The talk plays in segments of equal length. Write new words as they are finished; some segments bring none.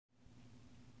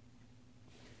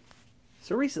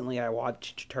So recently I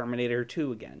watched Terminator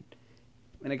 2 again,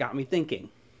 and it got me thinking.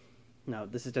 Now,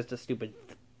 this is just a stupid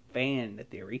fan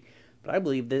theory, but I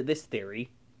believe that this theory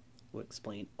will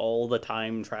explain all the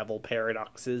time travel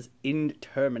paradoxes in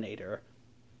Terminator.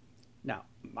 Now,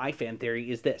 my fan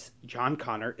theory is this: John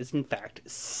Connor is in fact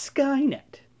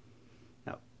Skynet.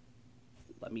 Now,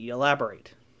 let me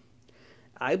elaborate.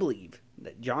 I believe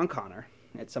that John Connor,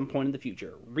 at some point in the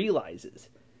future, realizes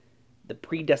the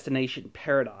predestination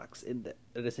paradox that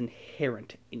is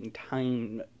inherent in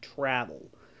time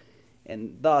travel,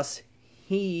 and thus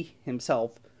he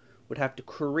himself would have to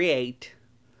create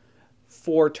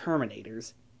 4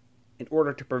 Terminators in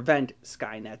order to prevent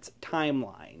Skynet's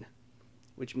timeline,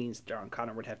 which means John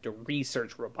Connor would have to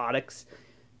research robotics,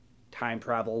 time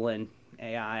travel, and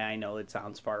AI. I know it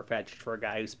sounds far-fetched for a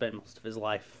guy who spent most of his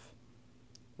life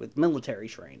with military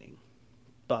training,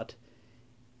 but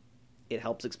it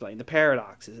helps explain the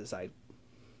paradoxes, as I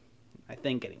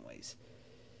think anyways.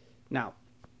 Now,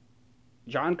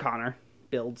 John Connor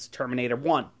builds Terminator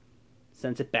 1,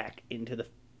 sends it back into the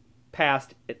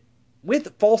past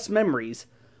with false memories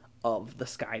of the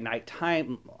Skynet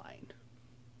timeline.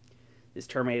 This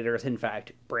Terminator is in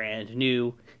fact brand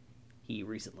new. He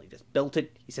recently just built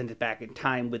it. He sent it back in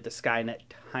time with the Skynet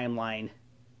timeline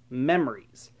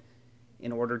memories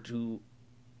in order to,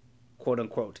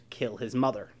 quote-unquote, kill his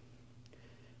mother.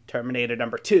 Terminator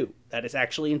number 2, that is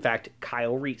actually, in fact,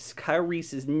 Kyle Reese. Kyle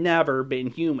Reese has never been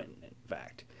human, in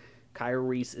fact. Kyle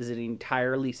Reese is an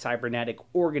entirely cybernetic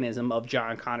organism of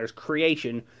John Connor's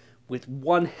creation, with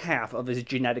 1/2 of his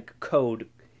genetic code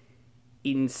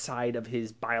inside of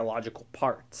his biological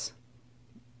parts.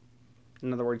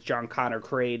 In other words, John Connor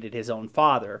created his own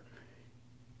father,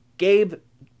 gave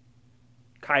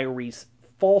Kyle Reese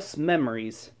false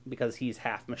memories because he's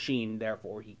half machine,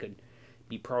 therefore he could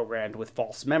be programmed with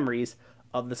false memories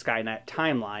of the Skynet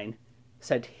timeline,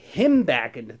 sent him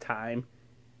back into time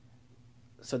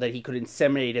so that he could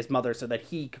inseminate his mother so that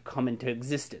he could come into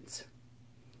existence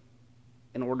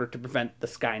in order to prevent the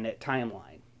Skynet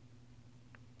timeline.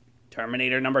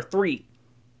 Terminator number 3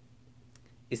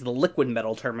 is the liquid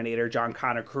metal Terminator John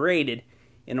Connor created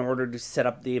in order to set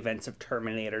up the events of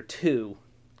Terminator 2.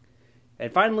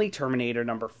 And finally, Terminator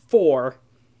number 4,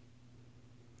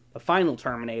 the final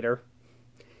Terminator,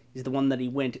 is the one that he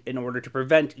went in order to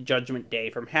prevent Judgment Day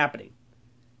from happening.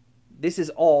 This is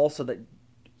all so that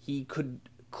he could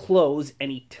close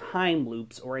any time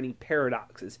loops or any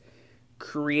paradoxes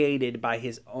created by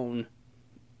his own,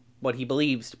 what he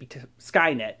believes to be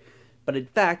Skynet. But in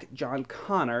fact, John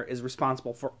Connor is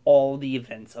responsible for all the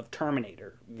events of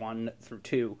Terminator 1 through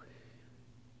 2.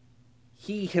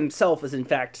 He himself is in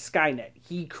fact Skynet.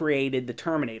 He created the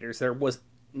Terminators. There was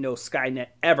no Skynet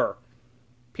ever.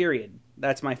 Period.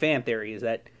 That's my fan theory, is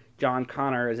that John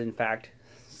Connor is in fact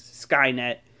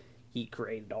Skynet. He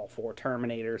created all 4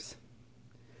 Terminators,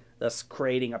 thus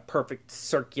creating a perfect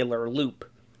circular loop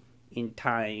in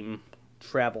time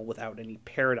travel without any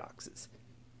paradoxes.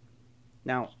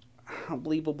 Now, how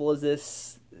believable is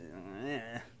this?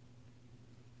 I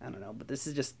don't know, but this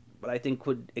is just what I think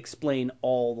would explain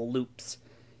all the loops,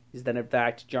 is that in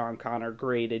fact John Connor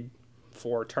created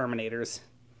 4 Terminators.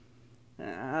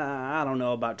 I don't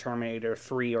know about Terminator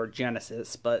 3 or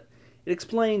Genesis, but it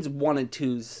explains 1 and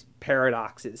 2's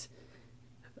paradoxes.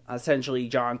 Essentially,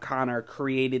 John Connor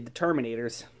created the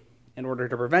Terminators in order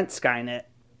to prevent Skynet,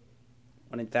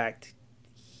 when in fact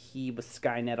he was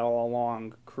Skynet all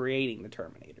along, creating the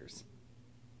Terminators.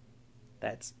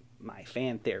 That's my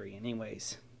fan theory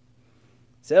anyways.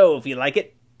 So, if you like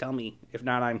it, tell me. If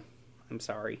not, I'm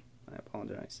sorry. I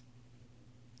apologize.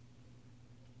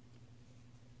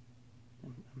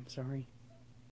 I'm sorry.